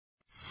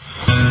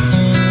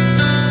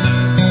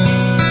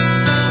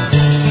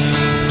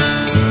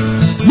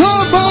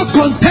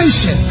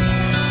contention,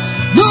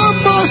 no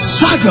more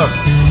struggle,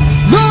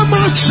 no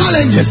more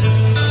challenges,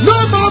 no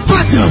more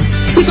battle,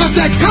 because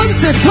there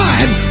comes a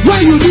time where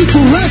you need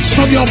to rest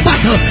from your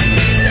battle.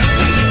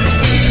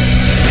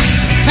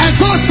 And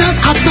God said,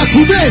 after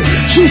today,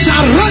 you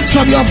shall rest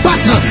from your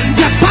battle.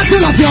 The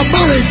battle of your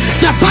marriage,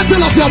 the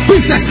battle of your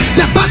business,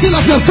 the battle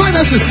of your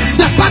finances,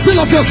 the battle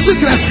of your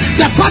sickness,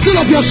 the battle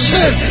of your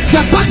shame,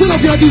 the battle of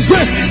your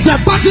disgrace, the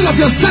battle of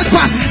your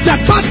setback, the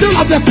battle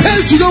of the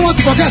pains you don't want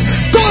to forget.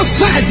 God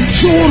said,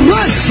 you will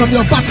rest from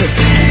your battle.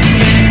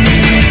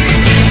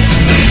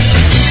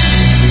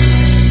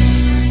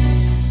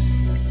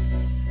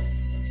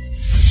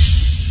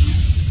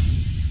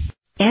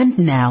 And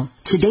now,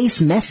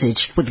 today's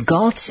message with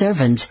God's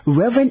servant,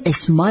 Reverend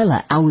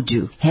Ismaila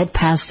Audu, Head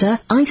Pastor,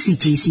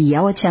 ICGC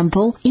Yawa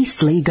Temple,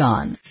 East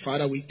Legon.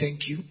 Father, we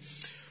thank you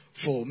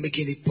for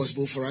making it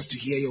possible for us to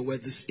hear your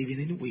word this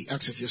evening. We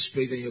ask of your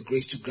spirit and your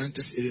grace to grant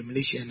us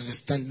illumination and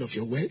understanding of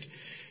your word.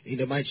 In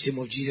the mighty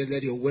name of Jesus,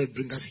 let your word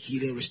bring us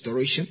healing,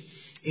 restoration.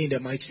 In the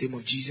mighty name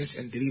of Jesus,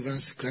 and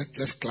deliverance, grant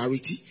us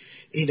clarity.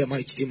 In the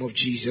mighty name of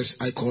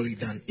Jesus, I call it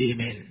done.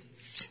 Amen.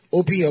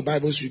 Open your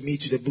Bibles with me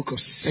to the book of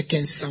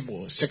 2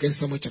 Samuel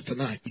chapter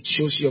 9. It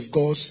shows you of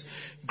God's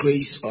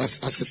grace as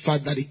the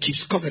fact that He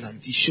keeps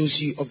covenant. It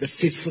shows you of the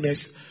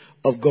faithfulness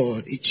of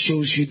God. It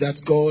shows you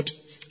that God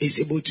is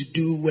able to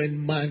do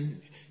when man's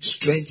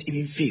strength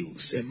even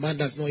fails and man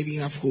does not even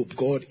have hope.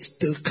 God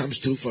still comes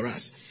through for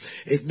us.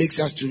 It makes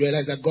us to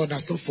realize that God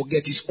does not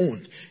forget His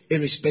own,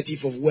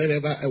 irrespective of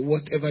wherever and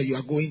whatever you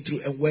are going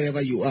through and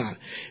wherever you are.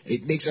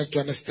 It makes us to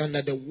understand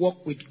that the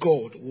walk with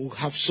God will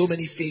have so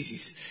many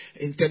phases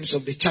in terms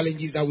of the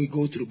challenges that we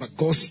go through, but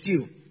God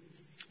still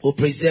will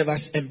preserve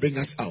us and bring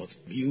us out.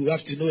 You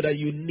have to know that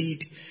you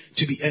need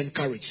to be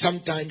encouraged.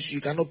 Sometimes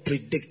you cannot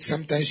predict.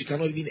 Sometimes you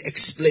cannot even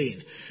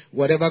explain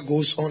whatever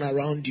goes on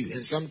around you.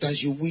 And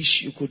sometimes you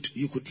wish you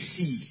could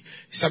see.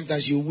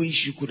 Sometimes you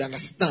wish you could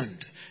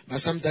understand.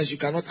 But sometimes you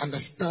cannot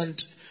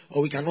understand,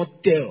 or we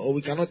cannot tell, or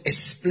we cannot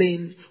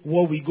explain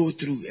what we go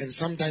through. And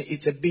sometimes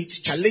it's a bit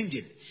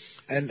challenging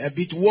and a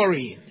bit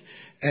worrying.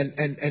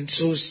 And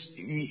so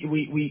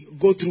we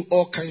go through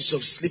all kinds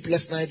of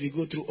sleepless nights. We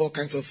go through all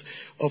kinds of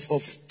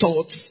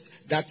thoughts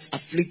that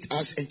afflict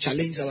us and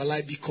challenge our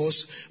life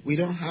because we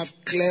don't have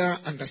clear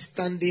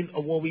understanding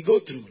of what we go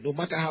through. No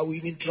matter how we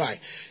even try,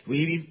 we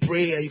even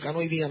pray and you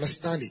cannot even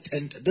understand it.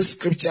 And this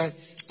scripture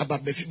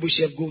about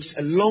Mephibosheth goes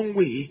a long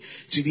way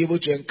to be able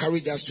to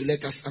encourage us, to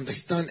let us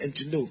understand and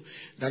to know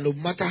that no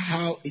matter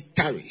how it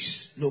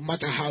tarries,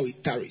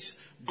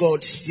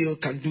 God still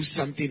can do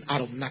something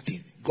out of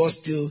nothing. God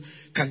still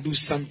can do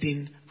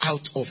something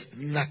out of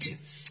nothing.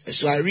 And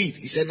so I read,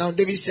 he said, now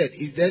David said,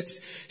 is there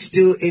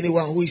still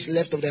anyone who is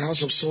left of the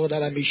house of Saul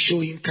that I may show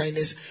him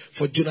kindness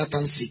for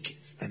Jonathan's sake?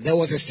 And there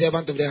was a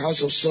servant of the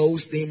house of Saul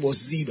whose name was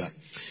Ziba.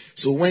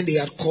 So when they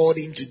had called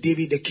him to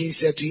David, the king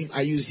said to him,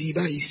 are you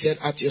Ziba? He said,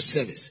 at your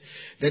service.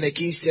 Then the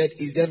king said,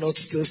 is there not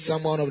still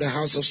someone of the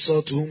house of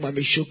Saul to whom I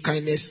may show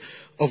kindness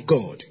of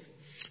God?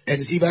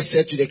 And Ziba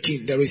said to the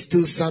king, there is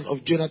still son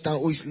of Jonathan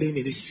who is lame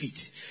in his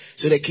feet.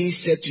 So the king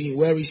said to him,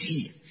 where is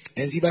he?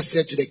 And Ziba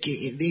said to the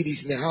king, indeed, he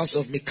is in the house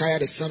of Micaiah,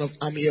 the son of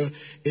Amiel,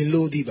 in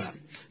Lo-debar.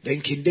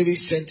 Then King David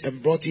sent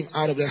and brought him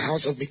out of the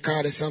house of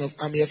Micaiah, the son of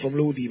Amiel, from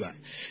Lo-debar.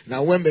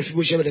 Now when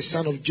Mephibosheth, the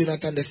son of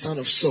Jonathan, the son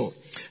of Saul,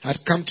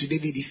 had come to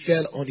David, he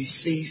fell on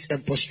his face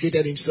and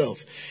prostrated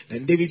himself.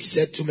 Then David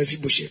said to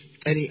Mephibosheth,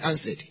 and he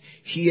answered,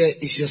 here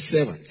is your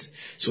servant.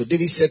 So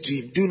David said to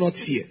him, do not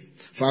fear,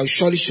 for I will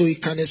surely show you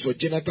kindness for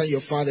Jonathan your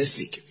father's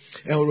sake,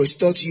 and will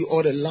restore to you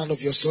all the land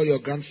of your Saul your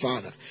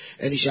grandfather,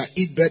 and he shall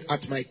eat bread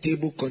at my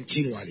table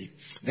continually.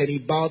 Then he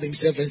bowed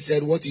himself and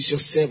said, what is your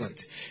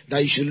servant,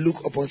 that you should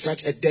look upon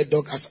such a dead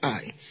dog as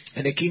I?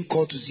 And the king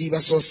called to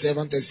Ziba, Saul's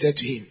servant, and said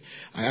to him,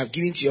 I have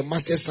given to your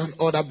master's son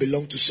all that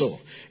belonged to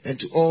Saul, and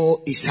to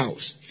all his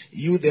house.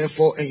 You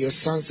therefore and your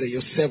sons and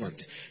your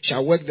servant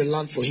shall work the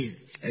land for him,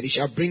 and he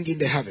shall bring in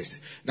the harvest,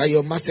 that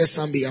your master's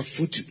son may have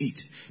food to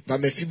eat.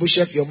 But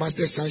Mephibosheth, your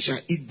master's son, shall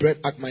eat bread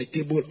at my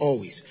table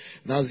always.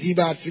 Now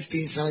Ziba had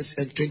 15 sons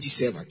and 20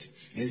 servants.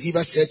 And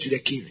Ziba said to the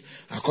king,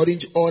 according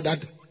to all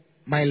that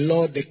my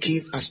lord the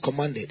king has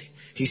commanded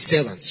his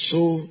servants,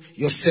 so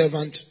your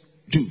servant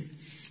do.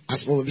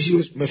 As for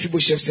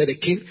Mephibosheth, said the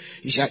king,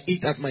 he shall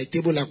eat at my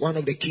table like one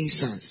of the king's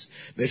sons.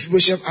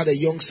 Mephibosheth had a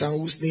young son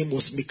whose name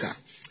was Micah.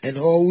 And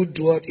all who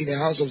dwelt in the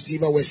house of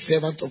Ziba were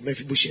servants of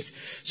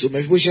Mephibosheth. So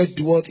Mephibosheth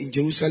dwelt in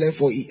Jerusalem,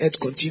 for he ate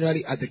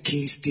continually at the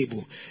king's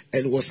table,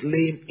 and was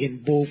lame in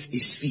both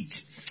his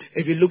feet.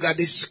 If you look at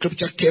this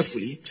scripture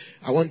carefully,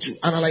 I want to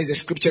analyze the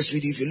scriptures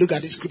with you. If you look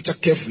at this scripture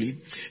carefully,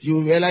 you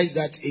will realize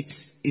that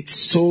it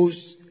so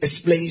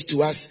explains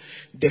to us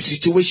the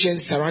situation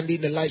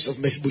surrounding the lives of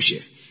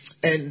Mephibosheth,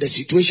 and the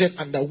situation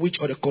under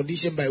which, or the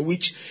condition by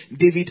which,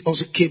 David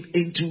also came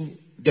into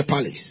the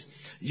palace.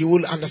 You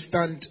will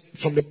understand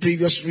from the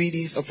previous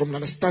readings, or from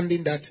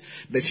understanding, that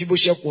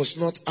Mephibosheth was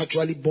not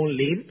actually born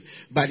lame,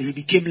 but he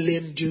became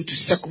lame due to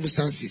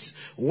circumstances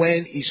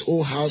when his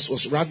whole house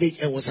was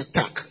ravaged and was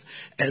attacked,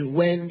 and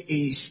when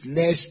his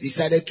nurse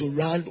decided to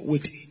run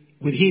with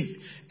with him.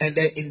 And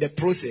then in the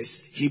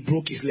process, he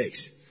broke his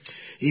legs.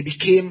 He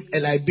became a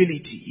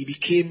liability. He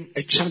became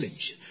a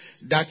challenge.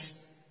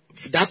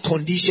 That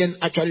condition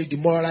actually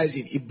demoralized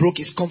him. It broke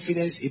his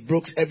confidence. It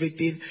broke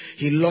everything.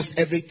 He lost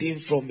everything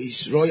from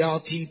his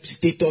royalty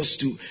status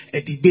to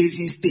a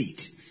debasing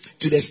state.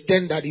 To the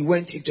extent that he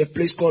went into a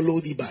place called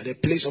Lo-debar, the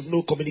place of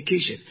no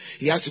communication.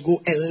 He has to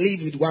go and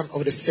live with one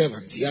of the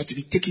servants. He has to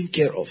be taken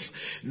care of.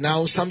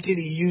 Now something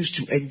he used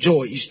to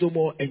enjoy, he's no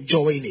more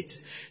enjoying it.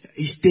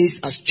 His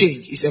taste has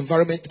changed. His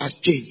environment has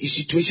changed. His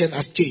situation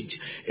has changed.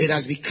 It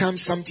has become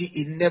something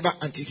he never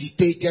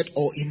anticipated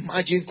or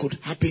imagined could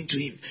happen to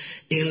him.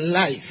 In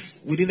life,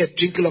 within a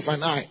twinkle of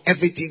an eye,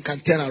 everything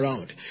can turn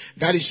around.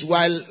 That is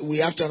why we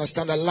have to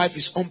understand that life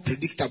is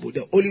unpredictable.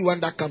 The only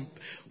one that can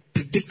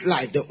predict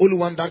life, the only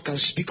one that can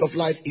speak of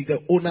life is the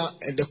owner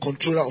and the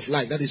controller of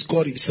life. That is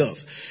God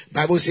himself.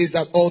 Bible says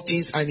that all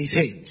things are in his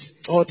hands.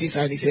 All things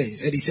are in his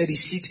hands. And he said he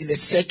sits in the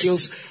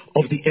circles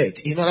of the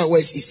earth. In other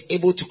words, he's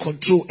able to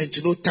control and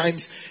to know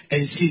times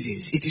and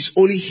seasons. It is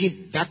only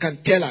him that can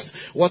tell us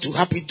what will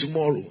happen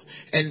tomorrow.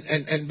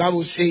 And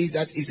Bible says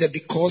that is that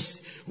because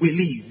we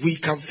live, we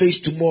can face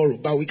tomorrow.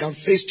 But we can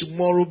face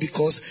tomorrow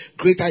because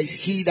greater is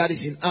he that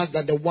is in us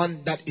than the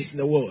one that is in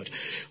the world.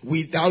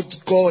 Without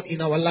God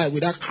in our life,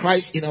 without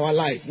Christ in our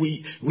life,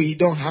 we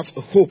don't have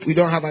a hope. We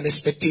don't have an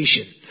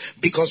expectation.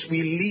 Because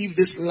we live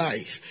this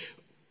life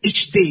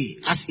each day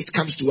as it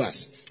comes to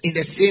us. In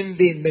the same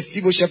vein,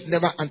 Mephibosheth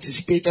never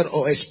anticipated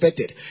or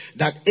expected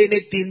that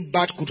anything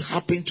bad could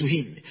happen to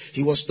him.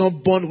 He was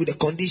not born with a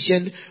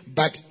condition,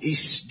 but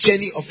his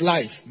journey of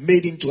life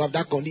made him to have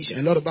that condition.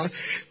 A lot of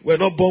us were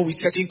not born with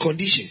certain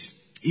conditions,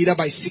 either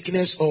by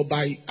sickness or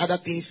by other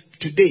things.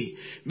 Today,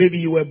 maybe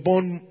you were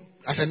born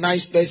as a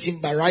nice person,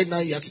 but right now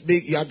you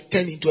have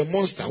turned into a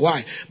monster.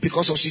 Why?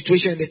 Because of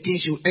situation and the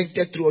things you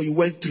entered through or you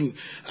went through.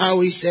 I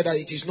always said that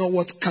it is not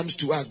what comes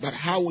to us, but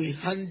how we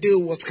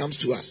handle what comes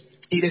to us.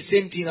 The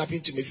same thing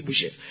happened to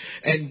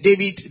Mephibosheth. And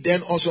David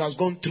then also has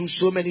gone through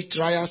so many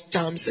trials,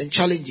 charms, and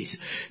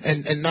challenges.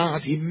 And now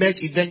as he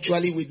met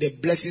eventually with the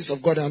blessings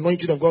of God, the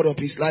anointing of God of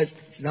his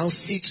life, now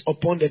sits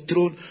upon the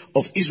throne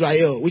of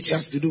Israel, which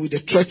has to do with the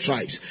 12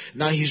 tribes.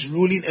 Now he's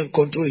ruling and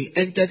controlling. He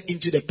entered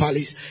into the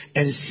palace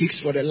and seeks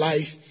for the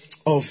life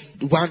of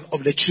one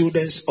of the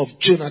children of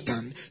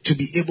Jonathan to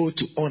be able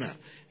to honor.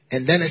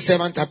 And then a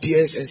servant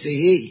appears and say,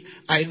 hey,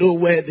 I know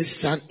where this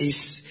son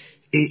is.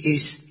 He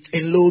is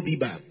in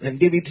Lo-debar. And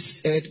David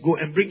said, go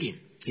and bring him.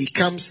 He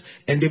comes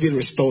and David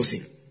restores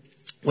him.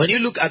 When you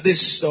look at this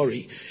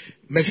story,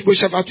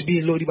 Mephibosheth had to be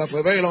in Lo-debar for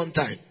a very long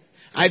time.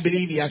 I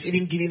believe he has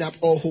even given up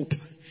all hope.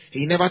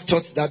 He never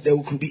thought that there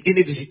could be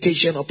any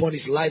visitation upon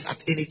his life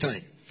at any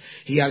time.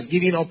 He has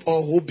given up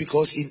all hope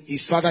because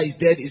his father is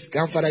dead, his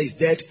grandfather is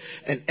dead,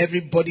 and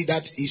everybody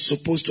that is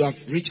supposed to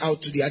have reached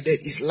out to their dead,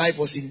 his life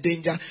was in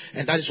danger,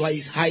 and that is why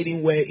he's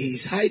hiding where he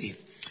is hiding.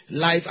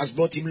 Life has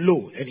brought him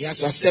low, and he has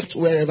to accept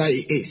wherever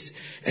he is,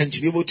 and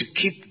to be able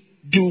to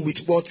do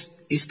with what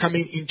is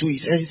coming into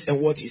his hands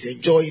and what he's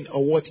enjoying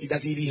or what he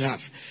doesn't even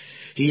have.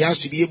 He has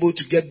to be able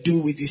to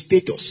do with his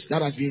status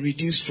that has been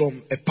reduced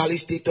from a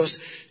palace status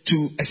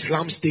to a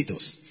slum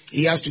status.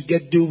 He has to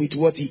do with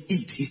what he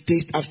eats. His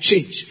taste have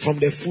changed from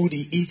the food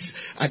he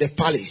eats at the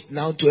palace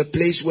now to a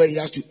place where he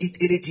has to eat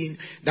anything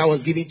that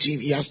was given to him.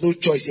 He has no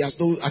choice. He has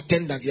no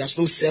attendant. He has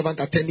no servant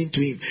attending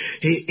to him.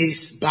 He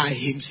is by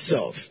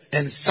himself.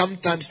 And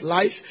sometimes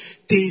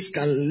life, things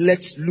can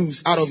let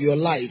loose out of your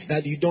life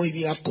that you don't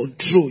even have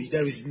control.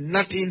 There is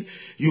nothing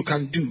you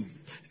can do.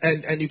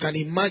 And you can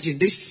imagine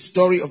this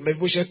story of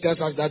Mephibosheth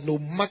tells us that no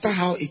matter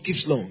how it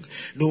keeps long,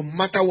 no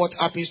matter what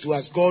happens to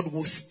us, God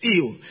will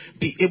still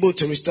be able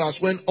to restore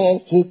us when all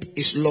hope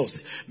is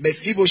lost.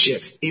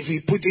 Mephibosheth, if we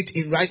put it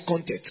in right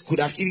context, could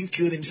have even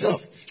killed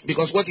himself.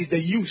 Because what is the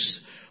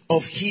use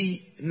of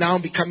he now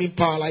becoming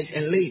paralyzed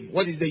and lame?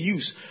 What is the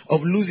use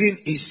of losing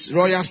his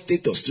royal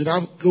status to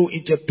now go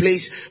into a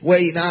place where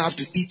he now have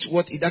to eat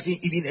what he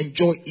doesn't even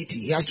enjoy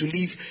eating? He has to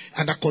live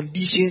under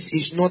conditions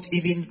he's not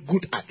even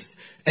good at.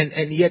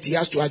 And yet he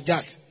has to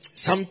adjust.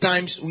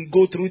 Sometimes we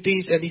go through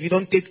things, and if you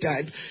don't take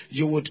time,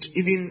 you would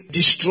even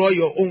destroy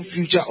your own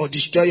future or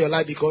destroy your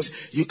life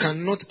because you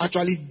cannot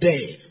actually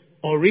bear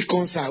or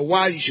reconcile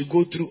why you should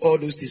go through all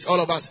those things. All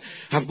of us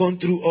have gone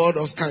through all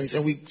those kinds,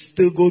 and we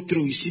still go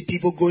through. You see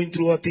people going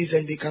through all things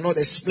and they cannot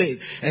explain.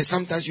 And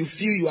sometimes you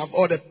feel you have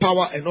all the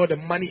power and all the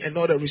money and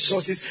all the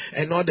resources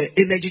and all the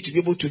energy to be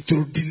able to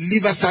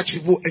deliver such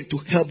people and to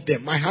help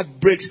them. My heart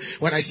breaks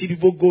when I see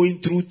people going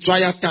through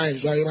trial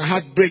times. My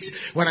heart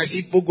breaks when I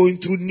see people going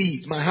through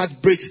need. My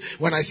heart breaks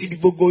when I see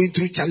people going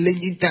through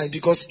challenging times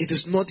because it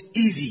is not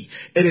easy.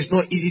 It is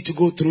not easy to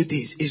go through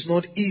things. It's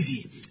not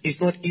easy. It's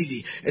not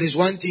easy. It is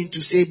one thing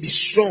to say be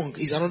strong.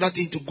 It's another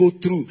thing to go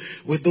through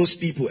with those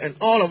people. And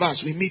all of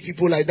us, we meet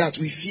people like that.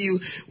 We feel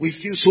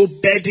so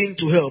burdened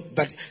to help.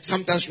 But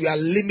sometimes we are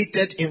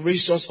limited in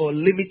resource or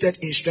limited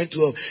in strength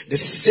to help. The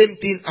same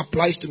thing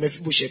applies to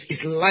Mephibosheth.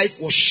 His life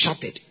was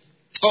shattered.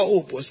 All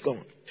hope was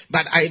gone.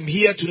 But I am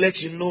here to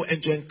let you know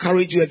and to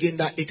encourage you again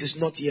that it is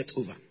not yet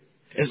over.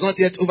 It It's not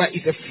yet over.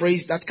 It's a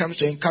phrase that comes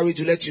to encourage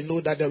you, let you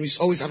know that there is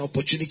always an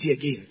opportunity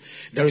again.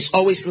 There is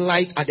always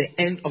light at the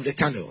end of the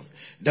tunnel.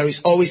 There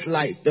is always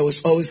light. There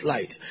was always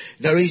light.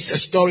 There is a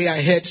story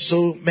I heard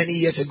so many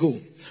years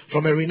ago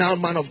from a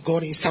renowned man of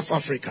God in South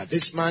Africa.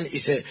 This man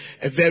is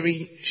a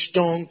very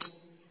strong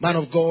man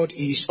of God.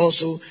 He is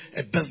also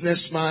a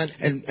businessman.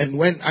 And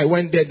when I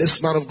went there,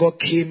 this man of God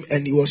came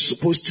and he was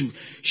supposed to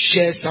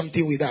share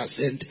something with us.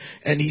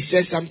 And he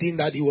said something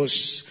that he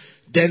was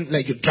then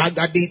like a drug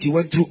addict. He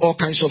went through all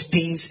kinds of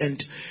things.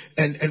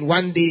 And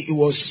one day he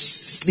was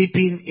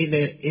sleeping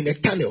in a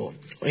tunnel.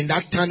 In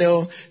that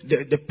tunnel,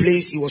 the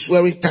place, he was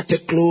wearing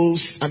tattered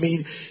clothes. I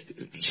mean,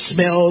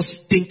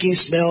 stinking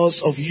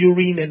smells of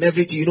urine and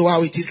everything. You know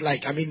how it is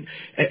like. I mean,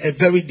 a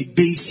very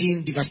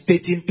debasing,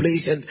 devastating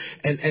place and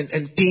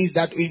things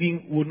that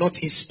even would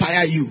not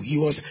inspire you. He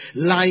was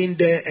lying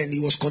there and he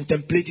was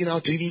contemplating how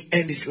to even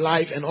end his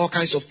life, and all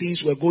kinds of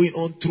things were going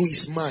on through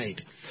his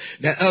mind.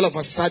 Then all of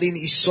a sudden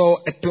he saw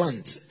a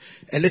plant.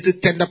 A little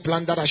tender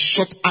plant that has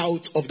shot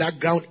out of that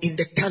ground in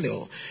the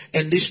tunnel.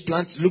 And this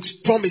plant looks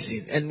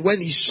promising. And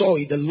when he saw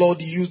it, the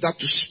Lord used that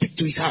to speak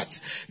to his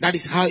heart. That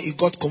is how he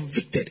got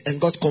convicted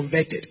and got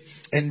converted.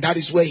 And that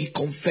is where he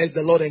confessed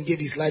the Lord and gave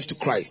his life to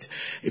Christ.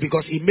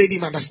 Because he made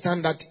him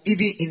understand that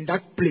even in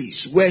that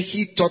place where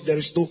he thought there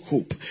is no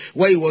hope,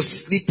 where he was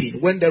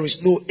sleeping, when there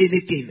is no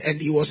anything,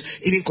 and he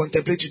was even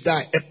contemplating to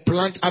die, a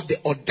plant has the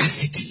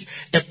audacity.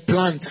 A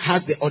plant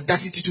has the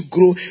audacity to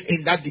grow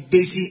in that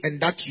debasing and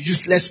that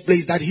useless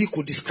place that he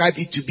could describe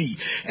it to be.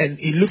 And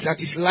he looks at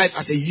his life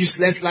as a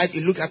useless life.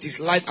 He looked at his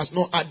life as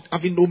not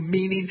having no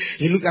meaning.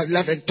 He looked at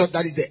life and thought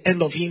that is the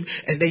end of him.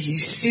 And then he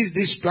sees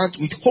this plant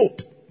with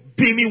hope,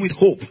 beaming with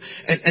hope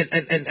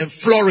and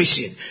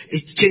flourishing.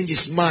 It changed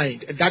his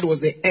mind. And that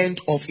was the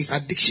end of his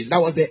addiction.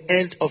 That was the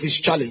end of his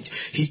challenge.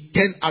 He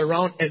turned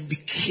around and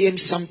became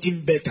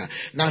something better.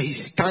 Now he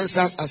stands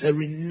out as a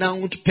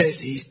renowned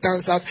person. He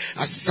stands out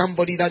as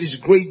somebody that is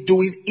great,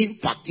 doing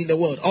impact in the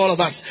world. All of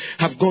us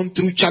have gone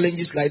through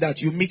challenges like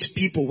that. You meet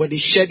people, when they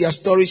share their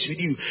stories with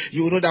you,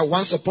 you will know that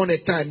once upon a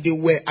time they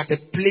were at a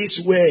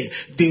place where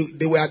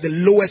they were at the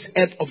lowest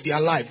ebb of their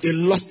life. They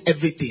lost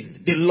everything.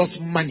 They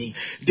lost money.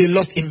 They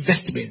lost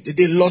investment.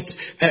 They lost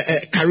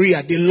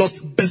career. They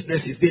lost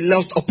businesses. They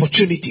lost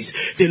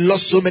opportunities. They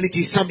lost so many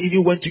things. Some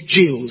even went to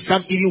jail.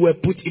 Some even were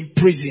put in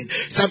prison.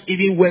 Some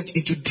even went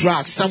into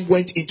drugs. Some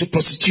went into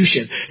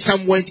prostitution.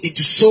 Some went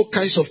into so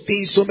kinds of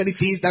things, so many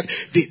things that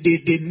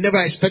they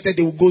never expected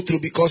they would go through,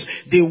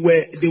 because they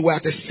were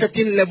at a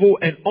certain level,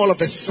 and all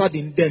of a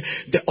sudden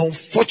the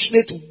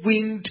unfortunate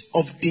wind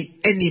of the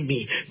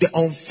enemy, the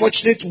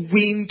unfortunate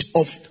wind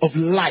of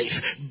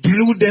life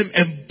blew them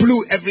and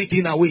blew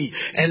everything away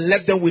and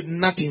left them with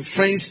nothing.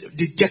 Friends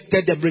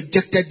dejected them,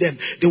 rejected them.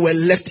 They were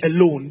left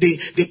alone.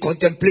 They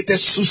contemplated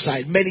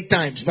suicide many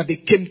times, but they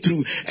came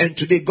through. And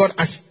today God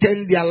has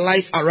turned their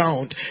life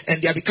around,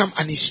 and they have become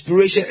an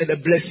inspiration and a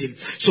blessing.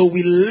 So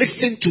we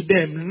listen to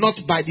them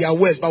not by their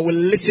words, but we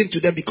listen to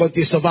them because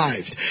they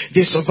survived.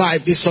 They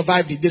survived. They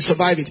survived it. They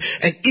survived it.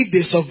 And if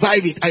they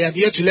survive it, I am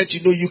here to let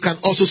you know you can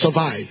also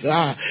survive.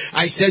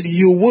 I said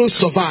you will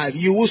survive.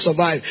 You will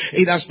survive.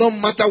 It does not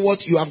matter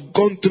what you have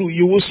gone through.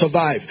 You will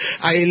survive.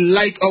 I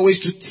like always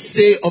to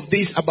say of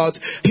this about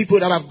people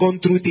that have gone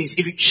through things.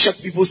 If you check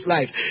people's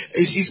life,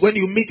 it's when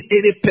you meet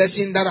any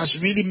person that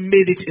has really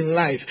made it in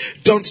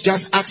life, don't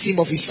just ask him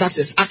of his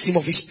success. Ask him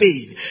of his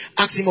pain.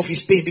 Ask him of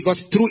his pain,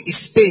 because through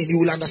his pain you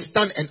will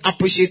understand and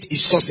appreciate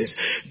his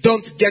sources.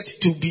 Don't get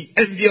to be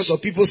envious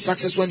of people's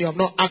success when you have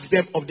not asked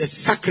them of the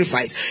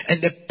sacrifice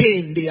and the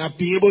pain they have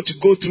been able to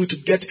go through to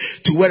get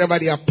to wherever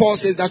they are. Paul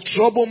says that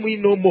trouble me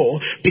no more,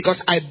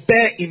 because I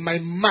bear in my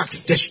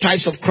marks the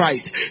stripes of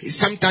Christ.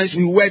 Sometimes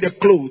we wear the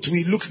clothes,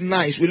 we look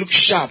nice, we look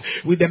sharp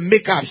with the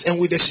makeups and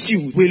with the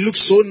suit. We look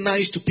so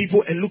nice to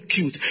people and look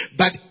cute,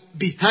 but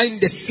behind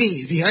the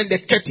scenes, behind the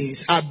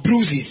curtains are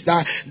bruises.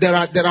 There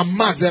are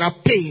marks, there are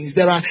pains,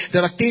 there are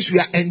things we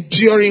are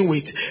enduring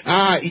with.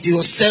 It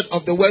was said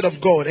of the word of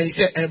God, and he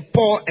said, and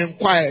Paul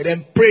inquired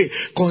and prayed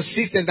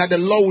consistent that the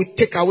Lord will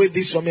take away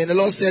this from me. And the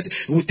Lord said,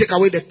 he will take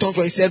away the thorn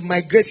from me. He said,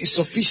 my grace is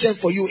sufficient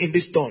for you in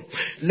this thorn.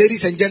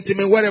 Ladies and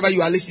gentlemen, wherever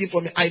you are listening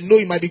from me, I know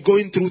you might be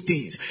going through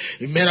things.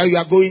 Whether you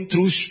are going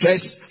through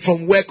stress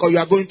from work, or you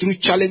are going through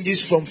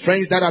challenges from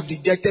friends that have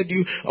dejected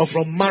you, or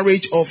from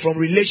marriage, or from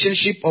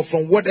relationship, or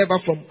from whatever,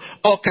 from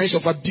all kinds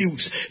of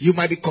abuse. You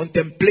might be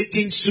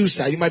contemplating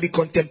suicide. You might be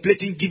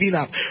contemplating giving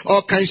up.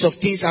 All kinds of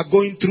things are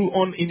going through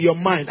on in your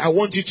mind. I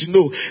want you to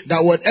know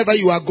that whatever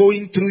you are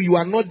going through, you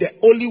are not the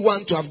only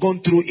one to have gone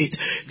through it.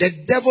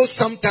 The devil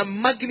sometimes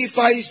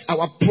magnifies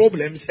our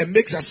problems and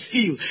makes us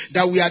feel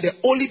that we are the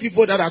only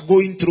people that are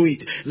going through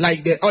it.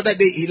 Like the other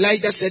day,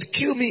 Elijah said,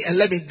 kill me and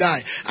let me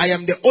die. I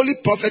am the only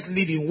prophet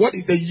living. What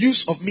is the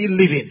use of me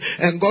living?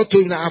 And God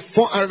told him, I have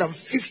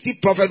 450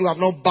 prophets who have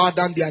not bowed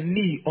down their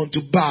knee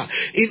unto Baal. are.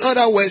 In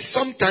other words,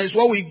 sometimes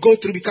what we go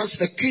through becomes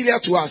peculiar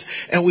to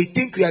us and we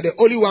think we are the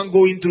only one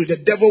going through. The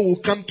devil will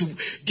come to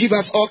give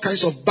us all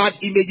kinds of bad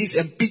images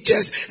and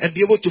pictures and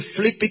be able to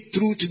flip it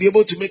through to be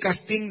able to make us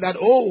think that,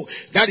 oh,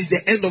 that is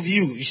the end of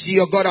you. You see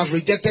your God has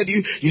rejected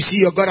you. You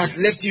see your God has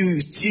left you.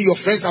 You see your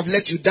friends have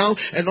let you down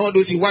and all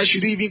those things. Why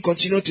should you even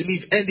continue to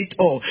live? End it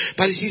all.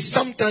 But you see,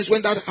 sometimes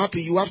when that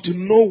happens, you have to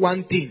know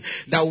one thing,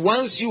 that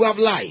once you have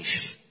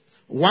life,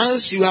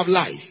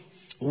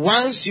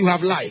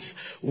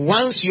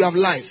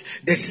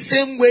 the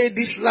same way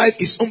this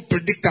life is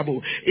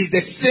unpredictable is the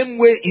same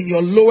way in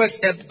your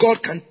lowest ebb.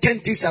 God can turn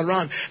things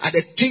around at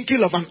the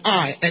twinkle of an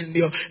eye, and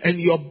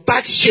your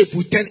bad shape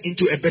will turn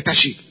into a better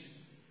shape.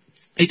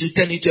 It will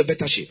turn into a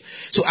better shape.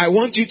 So I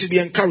want you to be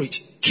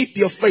encouraged. Keep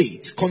your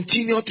faith.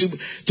 Continue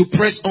to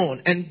press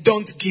on and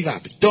don't give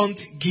up.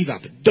 Don't give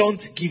up.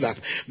 Don't give up.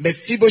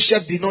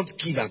 Mephibosheth did not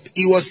give up.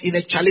 He was in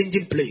a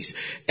challenging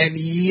place, and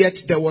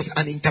yet there was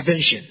an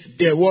intervention.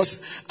 There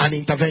was an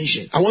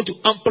intervention. I want to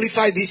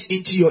amplify this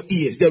into your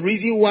ears. The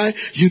reason why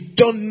you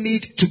don't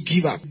need to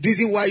give up, the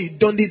reason why you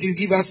don't need to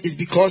give up is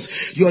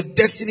because your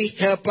destiny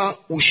helper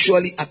will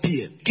surely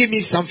appear. Give me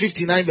Psalm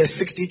 59 verse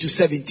 16 to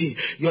 17.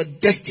 Your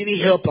destiny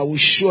helper will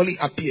surely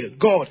appear.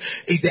 God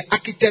is the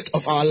architect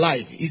of our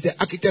life. Is the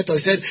architect. I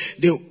said,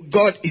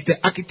 God is the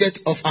architect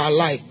of our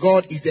life.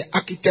 God is the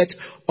architect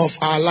of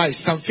our life.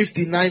 Psalm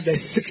 59 verse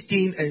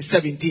 16 and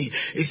 17.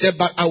 He said,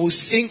 but I will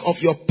sing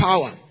of your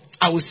power.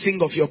 I will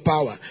sing of your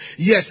power.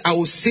 Yes, I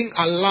will sing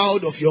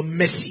aloud of your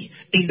mercy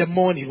in the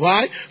morning.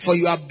 Why? For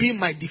you have been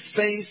my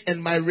defense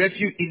and my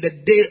refuge in the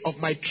day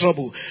of my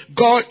trouble.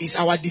 God is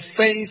our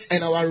defense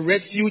and our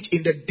refuge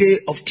in the day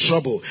of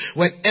trouble.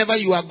 Whenever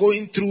you are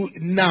going through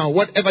now,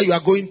 whatever you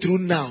are going through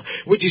now,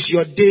 which is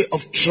your day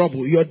of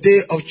trouble, your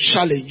day of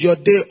challenge, your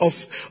day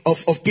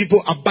of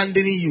people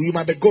abandoning you, you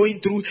might be going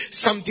through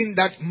something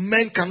that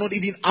men cannot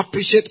even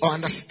appreciate or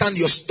understand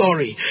your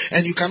story,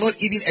 and you cannot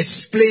even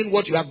explain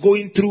what you are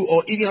going through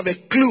or even have a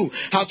clue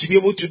how to be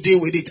able to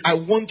deal with it. I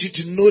want you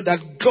to know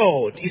that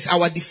God is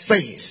our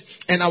defense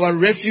and our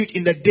refuge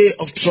in the day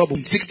of trouble.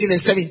 16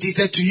 and 17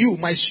 said, to you,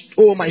 my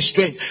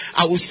strength,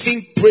 I will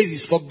sing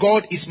praises, for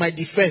God is my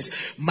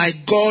defense, my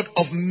God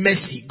of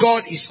mercy.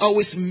 God is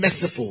always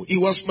merciful. He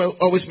was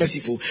always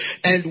merciful.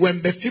 And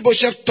when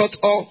Mephibosheth thought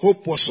all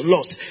hope was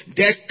lost,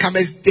 there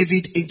comes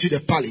David into the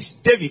palace.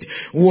 David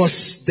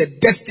was the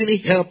destiny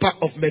helper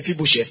of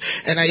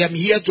Mephibosheth. And I am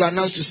here to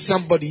announce to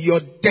somebody, your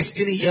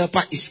destiny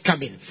helper is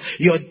coming.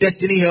 Your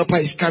destiny helper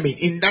is coming.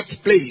 In that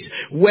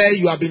place where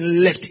you have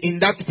been left, in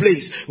that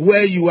place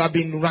where you have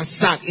been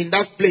ransacked, in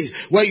that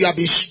place where you have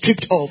been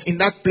stripped off, in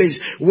that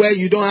place where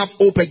you don't have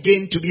hope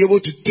again to be able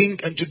to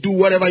think and to do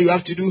whatever you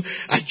have to do,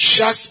 I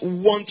just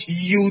want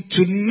you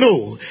to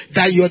know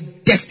that your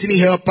destiny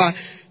helper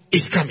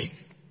is coming.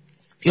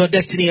 Your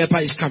destiny helper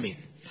is coming.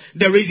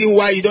 The reason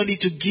why you don't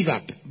need to give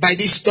up by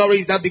this story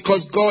is that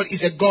because God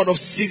is a God of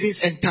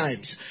seasons and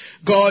times.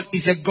 God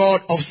is a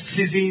God of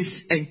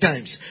seasons and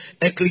times.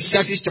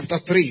 Ecclesiastes chapter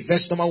 3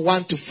 verse number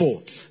 1 to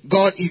 4.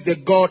 God is the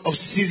God of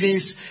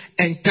seasons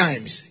and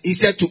times. He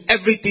said, to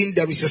everything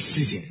there is a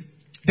season.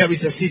 There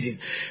is a season.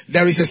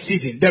 There is a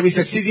season. There is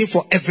a season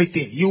for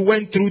everything. You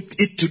went through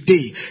it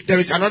today. There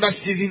is another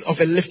season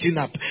of a lifting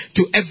up.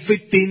 To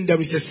everything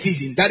there is a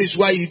season. That is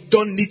why you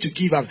don't need to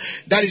give up.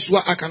 That is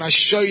why I can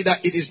assure you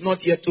that it is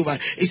not yet over.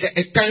 It's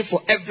a time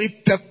for every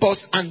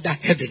purpose under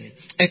heaven.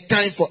 A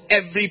time for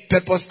every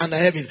purpose under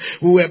heaven.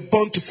 We were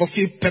born to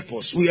fulfill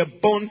purpose. We are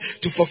born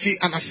to fulfill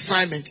an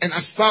assignment. And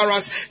as far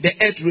as the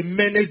earth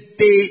remains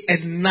day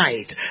and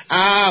night,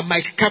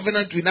 my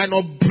covenant will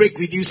not break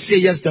with you,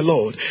 says the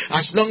Lord.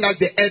 As long as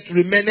the earth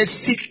remains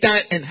seed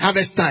time and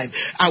harvest time,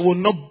 I will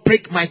not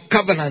break my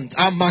covenant.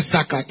 I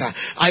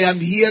am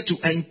here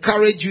to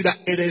encourage you that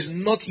it is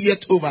not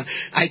yet over.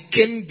 I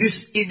came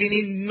this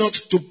evening not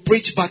to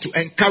preach, but to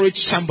encourage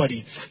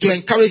somebody. To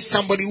encourage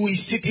somebody who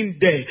is sitting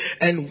there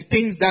and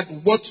thinks that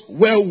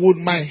where would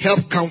my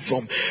help come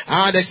from?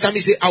 The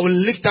psalmist said, I will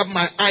lift up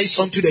my eyes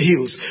unto the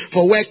hills.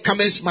 For where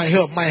cometh my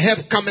help? My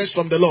help cometh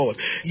from the Lord.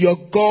 Your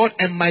God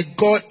and my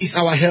God is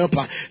our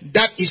helper.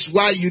 That is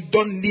why you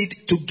don't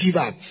need to give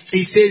up.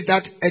 He says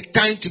that a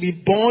time to be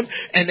born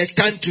and a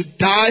time to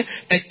die,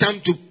 a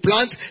time to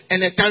plant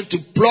and a time to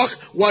pluck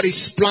what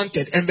is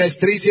planted. And verse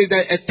 3 says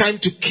that a time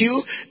to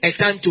kill, a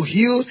time to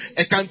heal,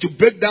 a time to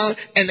break down,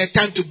 and a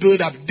time to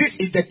build up. This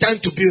is the time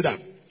to build up.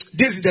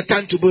 This is the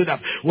time to build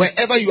up.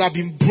 Wherever you have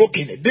been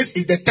broken, this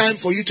is the time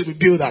for you to be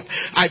built up.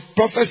 I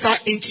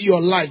prophesy into your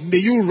life. May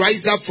you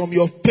rise up from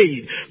your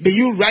pain. May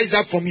you rise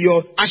up from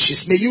your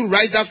ashes. May you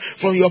rise up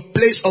from your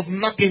place of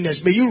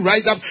nothingness. May you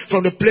rise up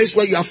from the place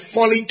where you are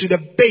falling to the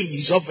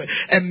base of,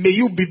 and may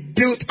you be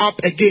built up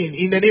again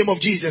in the name of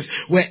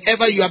Jesus.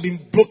 Wherever you have been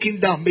broken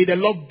down, may the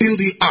Lord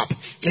build you up.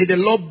 May the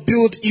Lord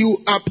build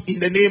you up in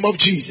the name of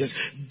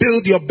Jesus.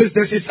 Build your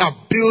businesses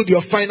up. Build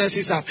your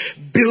finances up.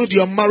 build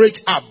your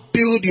marriage up,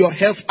 build your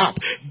health up,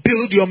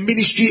 build your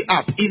ministry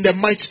up in the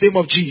mighty name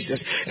of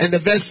Jesus. And the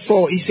verse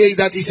 4, he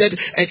said,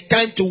 a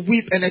time to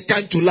weep and a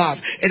time to laugh.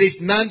 It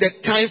is now the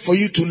time for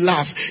you to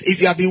laugh.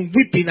 If you have been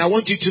weeping, I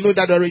want you to know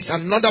that there is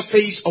another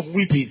phase of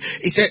weeping.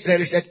 He said there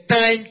is a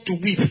time to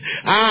weep.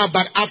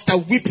 But after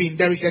weeping,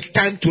 there is a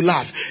time to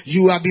laugh.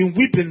 You have been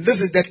weeping.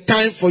 This is the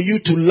time for you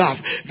to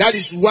laugh. That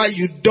is why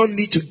you don't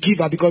need to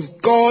give up, because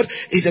God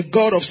is a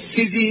God of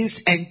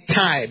seasons and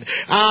time.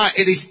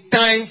 It is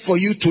time for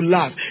you to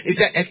laugh.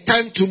 It's a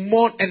time to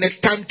mourn and a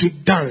time to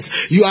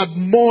dance. You are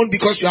mourning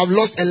because you have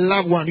lost a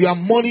loved one. You are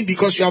mourning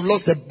because you have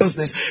lost a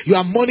business. You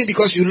are mourning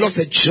because you lost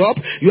a job.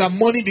 You are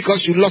mourning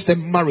because you lost a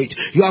marriage.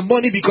 You are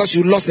mourning because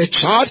you lost a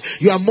child.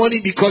 You are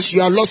mourning because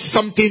you have lost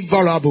something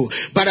valuable.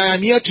 But I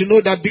am here to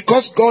know that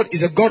because God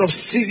is a God of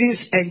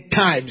seasons and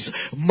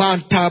times,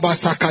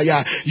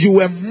 you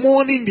were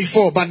mourning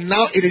before, but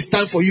now it is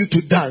time for you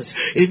to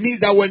dance. It means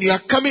that when you are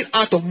coming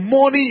out of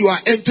mourning, you are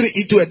entering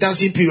into a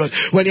dancing period.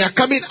 When you are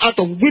coming out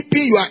of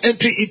weeping, you are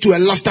entering into a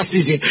laughter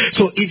season.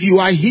 So if you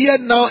are here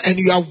now and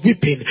you are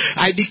weeping,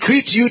 I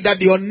decree to you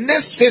that your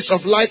next phase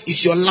of life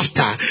is your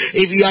laughter.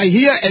 If you are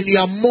here and you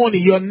are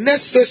mourning, your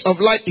next phase of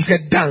life is a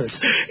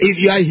dance.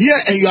 If you are here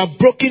and you are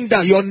broken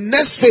down, your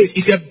next phase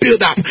is a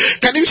build up.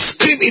 Can you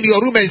scream in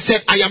your room and say,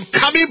 I am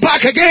coming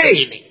back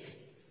again?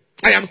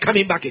 I am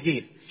coming back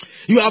again.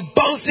 You are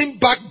bouncing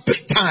back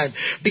big time,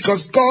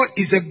 because God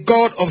is a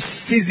God of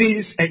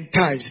seasons and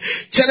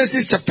times.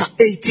 Genesis chapter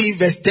 18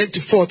 verse 10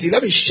 to 40.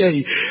 Let me share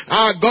you.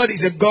 God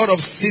is a God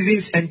of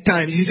seasons and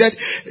times. He said,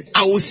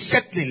 I will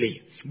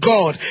certainly,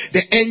 God,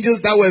 the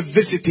angels that were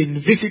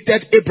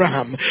visited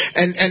Abraham,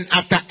 and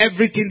after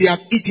everything they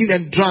have eaten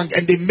and drunk,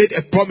 and they made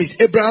a promise.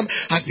 Abraham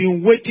has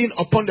been waiting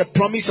upon the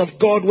promise of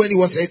God when he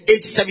was at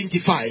age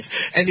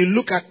 75, and you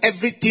look at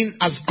everything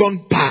has gone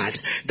bad.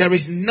 There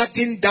is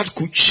nothing that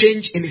could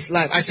change in his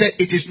life. I said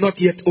it is not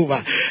yet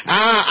over.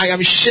 I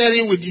am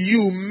sharing with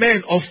you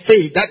men of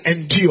faith that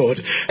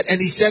endured,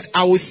 and he said,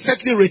 I will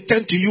certainly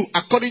return to you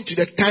according to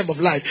the time of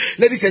life.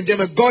 Ladies and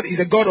gentlemen, God is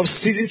a God of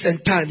seasons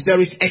and times. There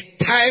is a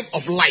time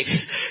of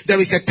life. There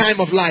is a time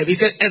of life. He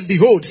said, and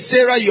behold,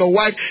 Sarah your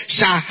wife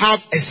shall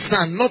have a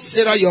son. Not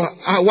Sarah your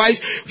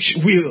wife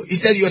will. He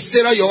said, your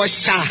Sarah your wife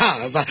shall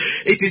have.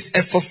 It is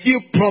a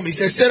fulfilled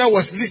promise. And Sarah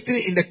was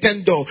listening in the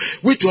tent door,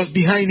 which was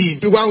behind him.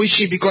 Why was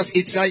she? Because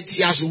it's like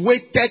she has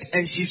waited,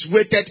 and she's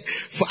waited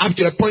for up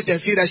to a point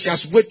and feel that she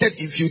has waited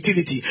in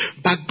futility.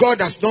 But God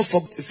does not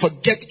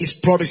forget his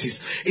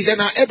promises. He said,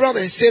 now Abraham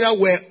and Sarah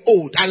were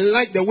old. I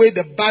like the way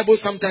the Bible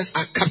sometimes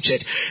are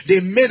captured.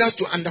 They made us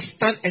to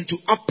understand and to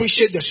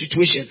appreciate the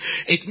situation.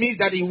 It means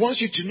that he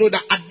wants you to know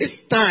that at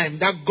this time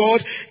that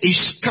God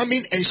is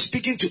coming and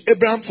speaking to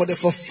Abraham for the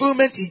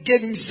fulfillment. He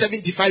gave him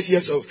 75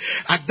 years old.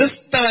 At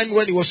this time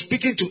when he was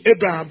speaking to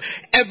Abraham,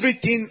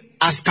 everything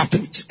has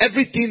kaput.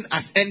 Everything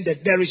has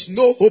ended. There is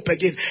no hope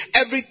again.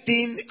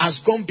 Everything has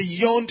gone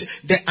beyond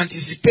the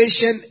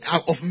anticipation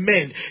of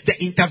men, the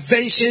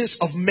interventions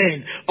of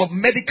men, of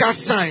medical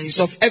science,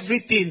 of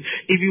everything.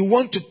 If you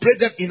want to place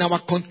them in our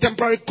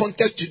contemporary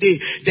context today,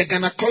 the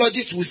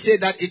gynecologist will say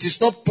that it is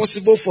not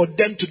possible for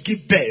them to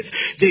give birth.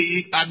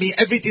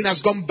 Everything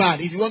has gone bad.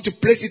 If you want to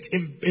place it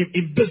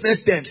in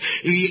business terms,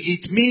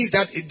 it means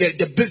that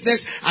the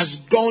business has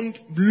gone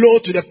low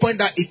to the point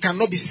that it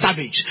cannot be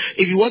salvaged.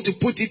 If you want to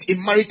put it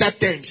in marital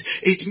terms,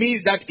 it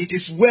means that it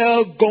is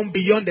well gone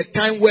beyond the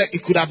time where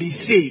it could have been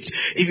saved.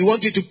 If you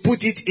wanted to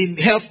put it in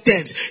health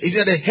terms, it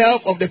means that the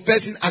health of the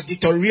person has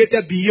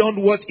deteriorated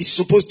beyond what it's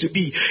supposed to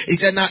be. He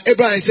said, now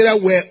Abraham and Sarah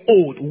were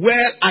old,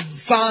 well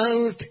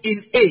advanced in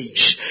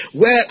age.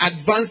 Well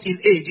advanced in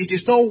age. It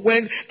is not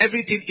when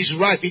everything is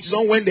ripe. It is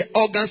not when the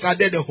organs are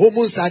there, the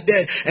hormones are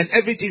there, and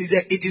everything is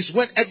there. It is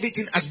when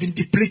everything has been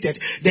depleted.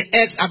 The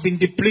eggs have been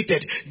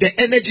depleted. The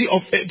energy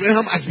of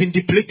Abraham has been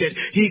depleted.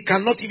 He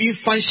cannot even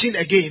function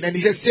again. And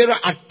he says Sarah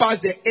had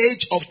passed the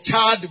age of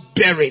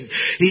childbearing.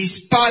 He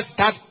is past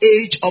that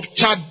age of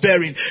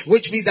childbearing,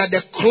 which means that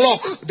the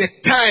clock, the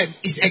time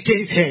is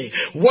against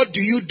her. What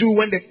do you do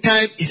when the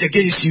time is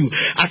against you?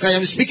 As I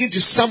am speaking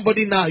to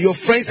somebody now, your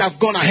friends have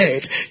gone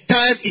ahead.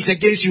 Time is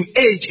against you.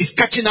 Age is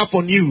catching up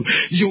on you.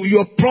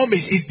 Your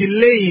promise is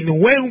delaying.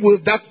 When will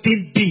that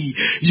thing be?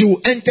 You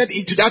entered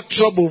into that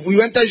trouble.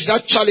 You entered into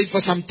that challenge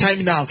for some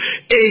time now.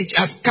 Age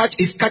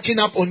is catching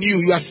up on you.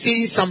 You are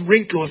seeing some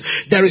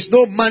wrinkles. There is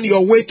no man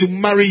your way to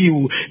marry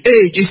you.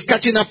 Age is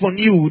catching up on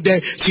you.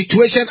 The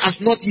situation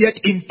has not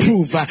yet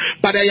improved.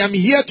 But I am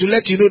here to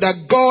let you know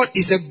that God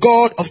is a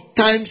God of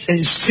times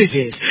and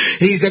seasons.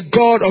 He is a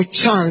God of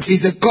chance. He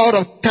is a God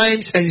of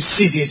times and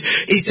seasons.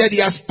 He said he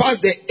has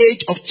passed the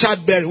age of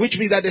childbearing, which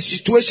means that the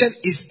situation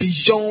is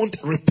beyond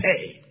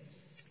repair.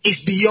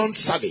 is beyond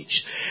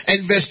savage.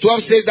 And verse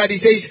 12 says that he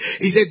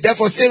said,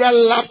 therefore Sarah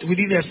laughed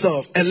within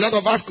herself. A lot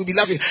of us could be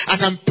laughing.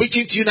 As I'm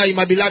preaching to you now, you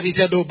might be laughing. He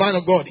said, oh, man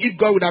of God, if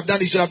God would have done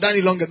it, he should have done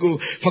it long ago.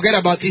 Forget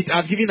about it.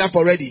 I've given up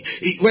already.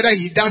 Whether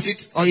he does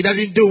it or he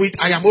doesn't do it,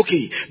 I am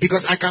okay.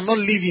 Because I cannot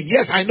leave him.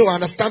 Yes, I know, I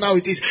understand how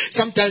it is.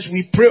 Sometimes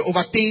we pray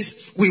over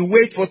things. We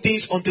wait for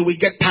things until we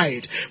get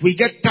tired. We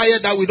get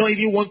tired that we don't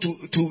even want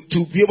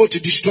to be able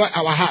to destroy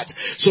our heart.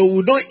 So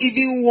we don't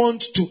even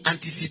want to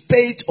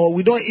anticipate, or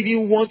we don't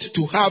even want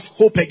to have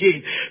hope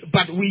again.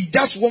 But we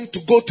just want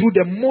to go through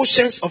the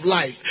motions of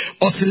life,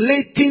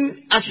 oscillating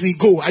as we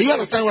go. Are you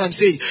understand what I'm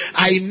saying?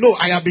 I know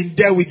I have been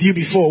there with you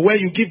before, where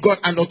you give God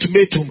an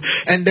ultimatum,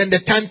 and then the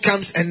time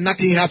comes and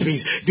nothing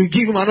happens. You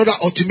give him another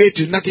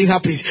ultimatum, nothing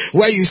happens.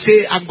 Where you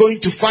say, I'm going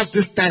to fast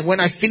this time. When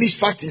I finish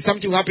fasting,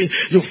 something will happen.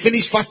 You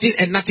finish fasting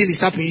and nothing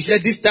is happening. You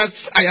said, this time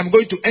I am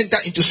going to enter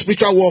into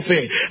spiritual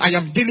warfare. I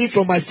am dealing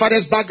from my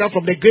father's background,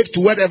 from the grave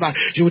to whatever.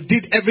 You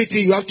did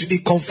everything you have to do,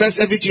 confess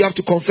everything you have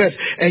to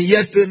confess, and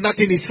yes, still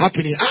nothing is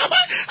happening.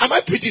 Am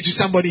I preaching to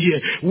somebody here?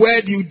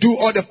 Where you do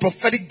all the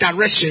prophetic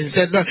directions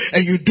and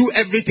you do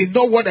everything,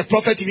 not what the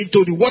prophet even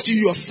told you, what you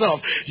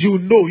yourself, you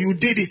know, you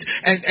did it,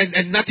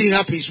 and nothing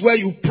happens. Where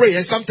you pray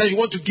and sometimes you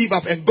want to give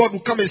up, and God will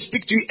come and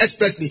speak to you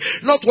expressly.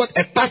 Not what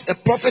a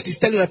prophet is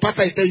telling you, a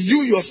pastor is telling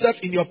you yourself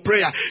in your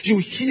prayer. You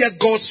hear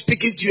God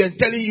speaking to you and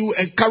telling you,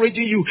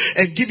 encouraging you,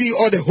 and giving you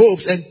all the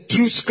hopes, and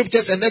through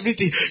scriptures and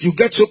everything, you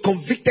get so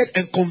convicted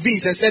and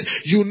convinced and said,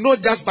 you know,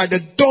 just by the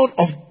dawn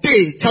of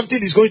day,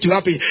 something is going to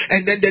happen.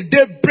 And then the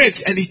day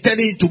breaks and it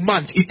turns into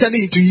months, it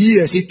turns into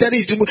years, it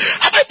turns into...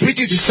 Am I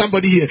preaching to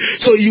somebody here?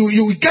 So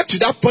you get to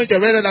that point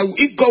and realize that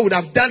if God would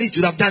have done it,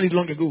 he would have done it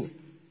long ago.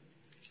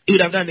 He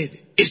would have done it.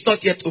 It's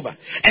not yet over.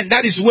 And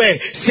that is where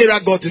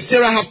Sarah got to.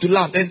 Sarah have to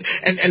laugh. And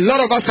a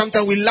lot of us,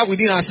 sometimes we laugh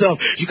within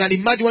ourselves. You can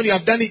imagine when you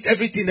have done it,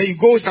 everything, and you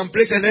go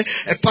someplace and then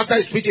a pastor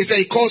is preaching,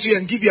 say he calls you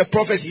and give you a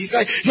prophecy. It's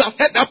like, you have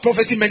heard that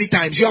prophecy many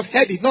times. You have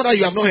heard it. Not that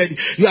you have not heard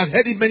it. You have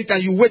heard it many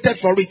times. You waited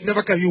for it.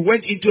 Never came. You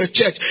went into a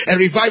church, a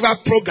revival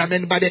program,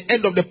 and by the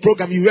end of the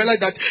program, you realize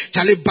that,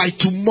 Charlie, by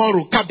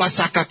tomorrow,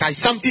 Kabasakatai,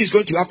 something is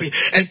going to happen.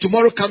 And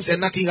tomorrow comes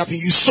and nothing happens.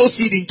 You sow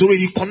seed into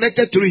it. You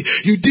connected to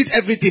it. You did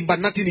everything,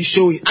 but nothing is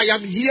showing. I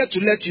am here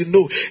to let you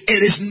know,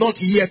 it is not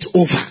yet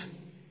over.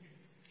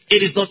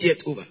 It is not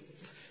yet over.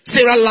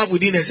 Sarah laughed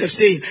within herself,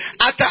 saying,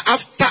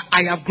 after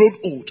I have grown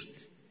old,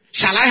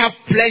 shall I have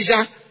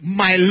pleasure,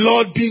 my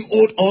Lord being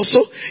old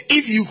also?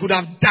 If you could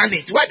have done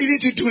it, why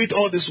didn't you do it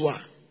all this while?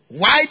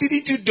 Why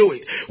didn't you do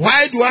it?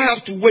 Why do I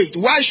have to wait?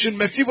 Why should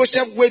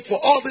Mephibosheth wait for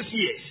all these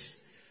years?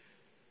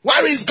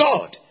 Where is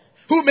God?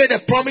 Who made a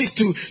promise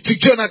to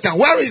Jonathan?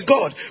 Where is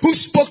God? Who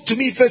spoke to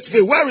me face to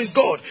face? Where is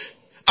God?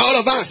 All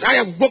of us,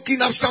 I am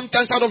waking up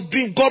sometimes out of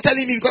dream. God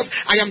telling me, because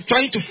I am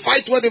trying to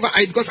fight whatever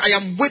because I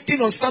am waiting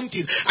on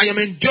something. I am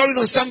enduring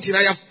on something.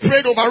 I have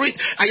prayed over it.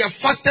 I have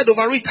fasted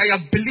over it. I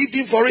have believed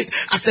in for it.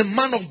 As a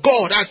man of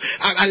God,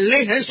 I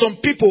lay hands on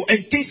people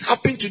and things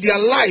happen to their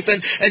life and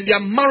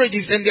their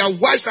marriages, and their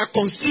wives are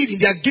conceiving.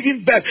 They are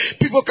giving birth.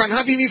 People can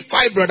have even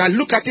fibroid. I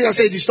look at it and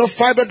say, it is not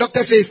fibroid.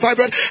 Doctor say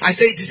fibroid. I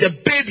say it is a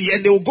baby,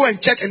 and they will go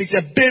and check and it's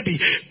a baby.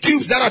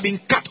 Tubes that have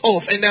been cut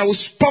off, and I will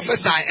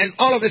prophesy, and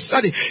all of a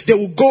sudden they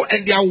will go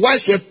and their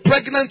wives were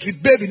pregnant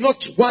with baby,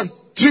 not one,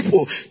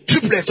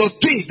 triplets or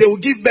twins. They will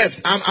give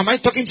birth. Am I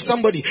talking to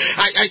somebody?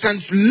 I can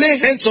lay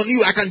hands on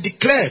you. I can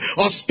declare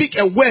or speak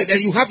a word and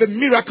you have a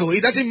miracle.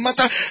 It doesn't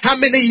matter how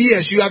many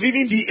years you have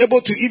even been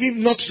able to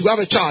even not to have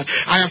a child.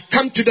 I have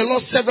come to the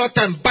Lord several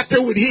times,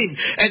 battle with him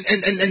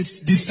and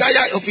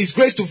desire of his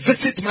grace to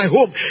visit my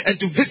home and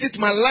to visit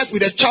my life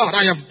with a child.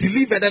 I have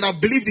delivered and I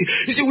believed it.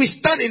 You see, we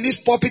stand in this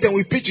pulpit and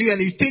we preach to you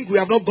and you think we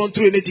have not gone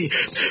through anything.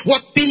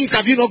 What things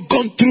have you not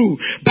gone through?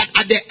 But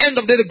at the end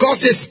of the day, God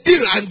says,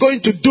 still I'm going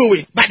to do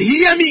it. But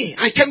hear me,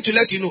 I came to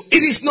let you know,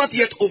 it is not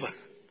yet over.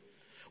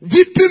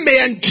 Weeping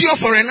may endure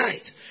for a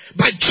night,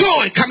 but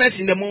joy comes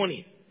in the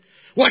morning.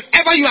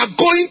 Whatever you are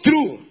going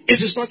through,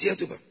 it is not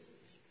yet over.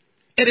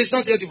 It is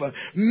not yet over.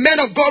 Men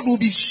of God will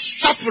be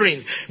suffering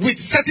with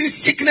certain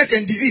sickness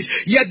and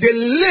disease, yet they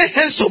lay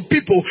hands on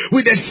people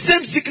with the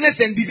same sickness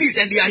and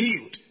disease and they are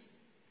healed.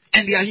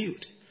 And they are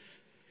healed.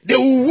 They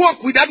will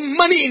walk without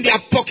money in their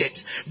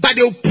pocket, but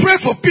they will pray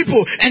for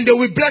people and they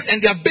will be blessed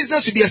and their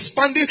business will be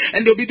expanding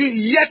and they will be doing,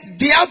 yet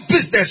their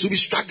business will be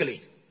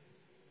struggling.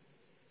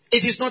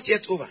 It is not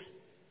yet over.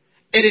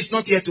 It is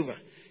not yet over.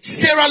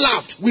 Sarah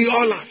laughed. We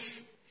all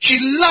laugh. She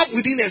laughed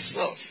within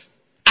herself.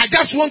 I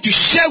just want to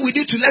share with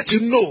you to let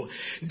you know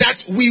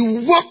that we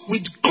walk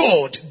with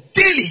God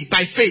daily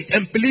by faith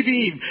and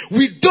believing him.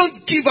 We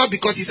don't give up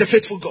because he's a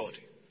faithful God.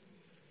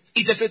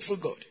 He's a faithful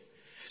God.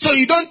 So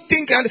you don't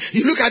think, and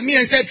you look at me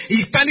and said,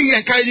 he's standing here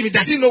encouraging me.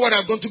 Does he know what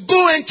I've gone through?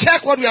 Go and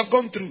check what we have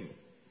gone through.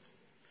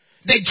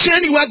 The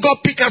journey where God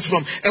picked us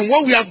from and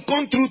what we have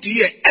gone through to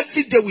here.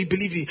 Every day we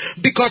believe in.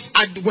 Because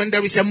when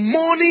there is a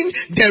mourning,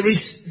 there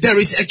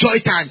is a joy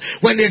time.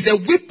 When there's a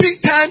weeping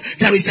time,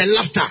 there is a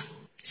laughter.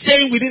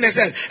 Saying within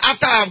herself,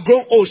 after I have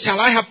grown old, shall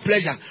I have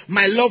pleasure?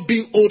 My Lord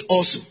being old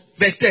also.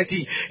 Verse 30.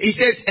 He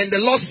says, and the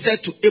Lord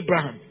said to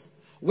Abraham,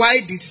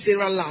 Why did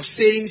Sarah laugh,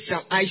 saying,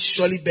 shall I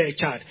surely bear a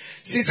child,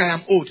 since I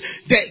am old?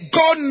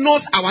 God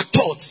knows our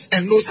thoughts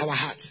and knows our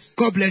hearts.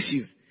 God bless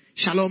you.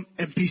 Shalom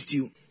and peace to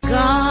you.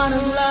 God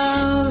of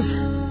love,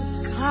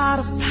 God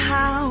of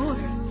power.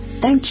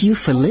 Thank you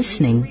for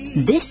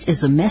listening. This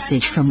is a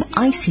message from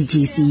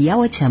ICGC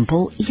Yawa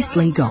Temple, East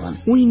Legon.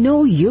 We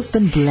know you've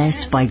been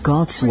blessed by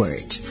God's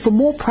Word. For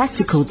more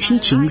practical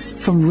teachings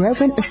from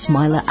Reverend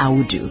Ismaila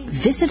Audu,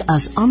 visit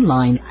us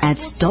online at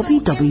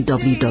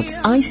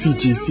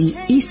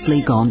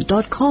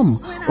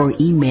www.icgceastlegon.com or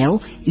email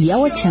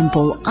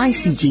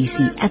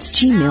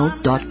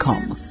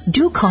yawatempleicgc@gmail.com.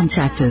 Do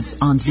contact us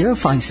on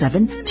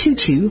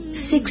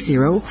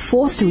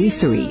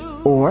 057-2260-433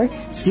 or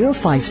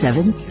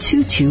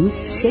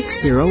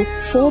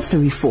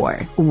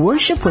 057-2260-434.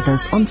 Worship with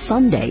us on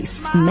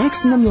Sundays,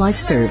 Maximum Life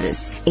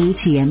Service,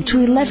 8 a.m.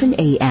 to 11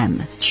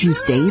 a.m.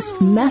 Tuesdays,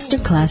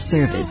 Masterclass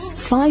Service,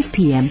 5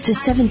 p.m. to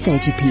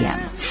 7:30 p.m.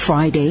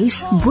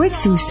 Fridays,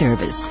 Breakthrough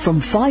Service from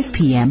 5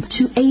 p.m.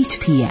 to 8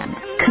 p.m.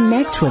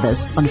 Connect with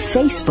us on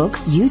Facebook,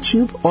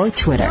 YouTube, or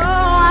Twitter.